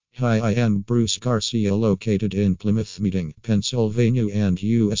Hi, I am Bruce Garcia, located in Plymouth Meeting, Pennsylvania, and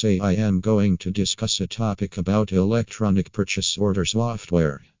USA. I am going to discuss a topic about electronic purchase order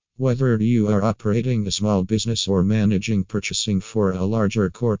software. Whether you are operating a small business or managing purchasing for a larger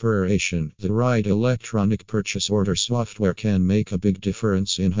corporation, the right electronic purchase order software can make a big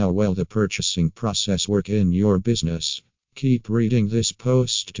difference in how well the purchasing process works in your business. Keep reading this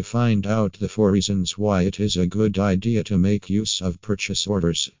post to find out the 4 reasons why it is a good idea to make use of purchase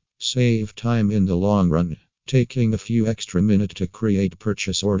orders. Save time in the long run. Taking a few extra minutes to create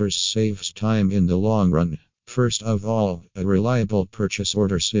purchase orders saves time in the long run. First of all, a reliable purchase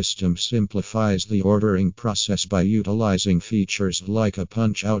order system simplifies the ordering process by utilizing features like a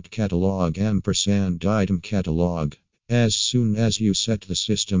punch-out catalog & item catalog. As soon as you set the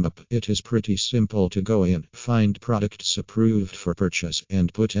system up, it is pretty simple to go in, find products approved for purchase,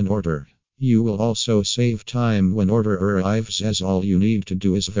 and put an order. You will also save time when order arrives, as all you need to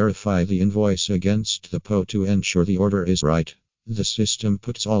do is verify the invoice against the PO to ensure the order is right. The system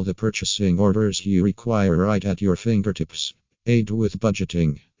puts all the purchasing orders you require right at your fingertips. Aid with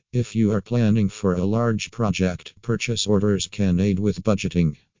budgeting. If you are planning for a large project, purchase orders can aid with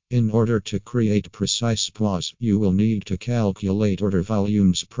budgeting. In order to create precise POs, you will need to calculate order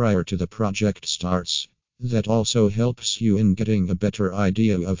volumes prior to the project starts. That also helps you in getting a better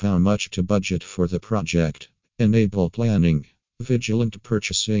idea of how much to budget for the project. Enable planning. Vigilant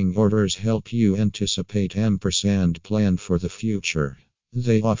purchasing orders help you anticipate & plan for the future.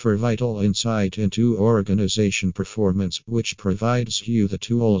 They offer vital insight into organization performance, which provides you the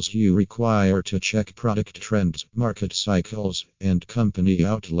tools you require to check product trends, market cycles, and company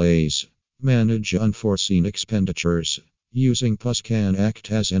outlays. Manage unforeseen expenditures. Using POS can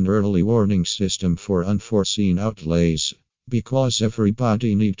act as an early warning system for unforeseen outlays. Because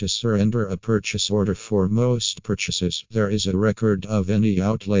everybody needs to surrender a purchase order for most purchases, there is a record of any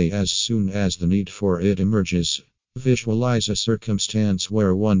outlay as soon as the need for it emerges. Visualize a circumstance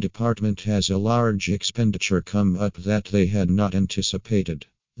where one department has a large expenditure come up that they had not anticipated.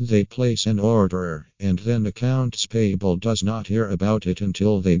 They place an order, and then accounts payable does not hear about it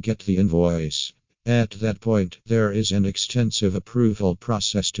until they get the invoice. At that point, there is an extensive approval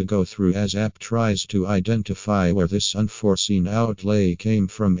process to go through as AP tries to identify where this unforeseen outlay came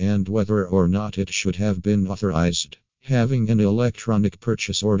from and whether or not it should have been authorized. Having an electronic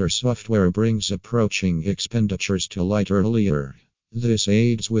purchase order software brings approaching expenditures to light earlier. This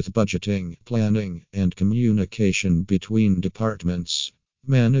aids with budgeting, planning, and communication between departments.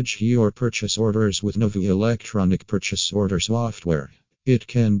 Manage your purchase orders with Novi electronic purchase order software. It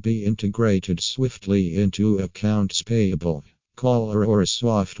can be integrated swiftly into accounts payable. Call Aurora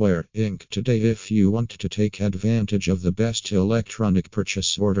Software Inc. today if you want to take advantage of the best electronic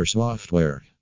purchase order software.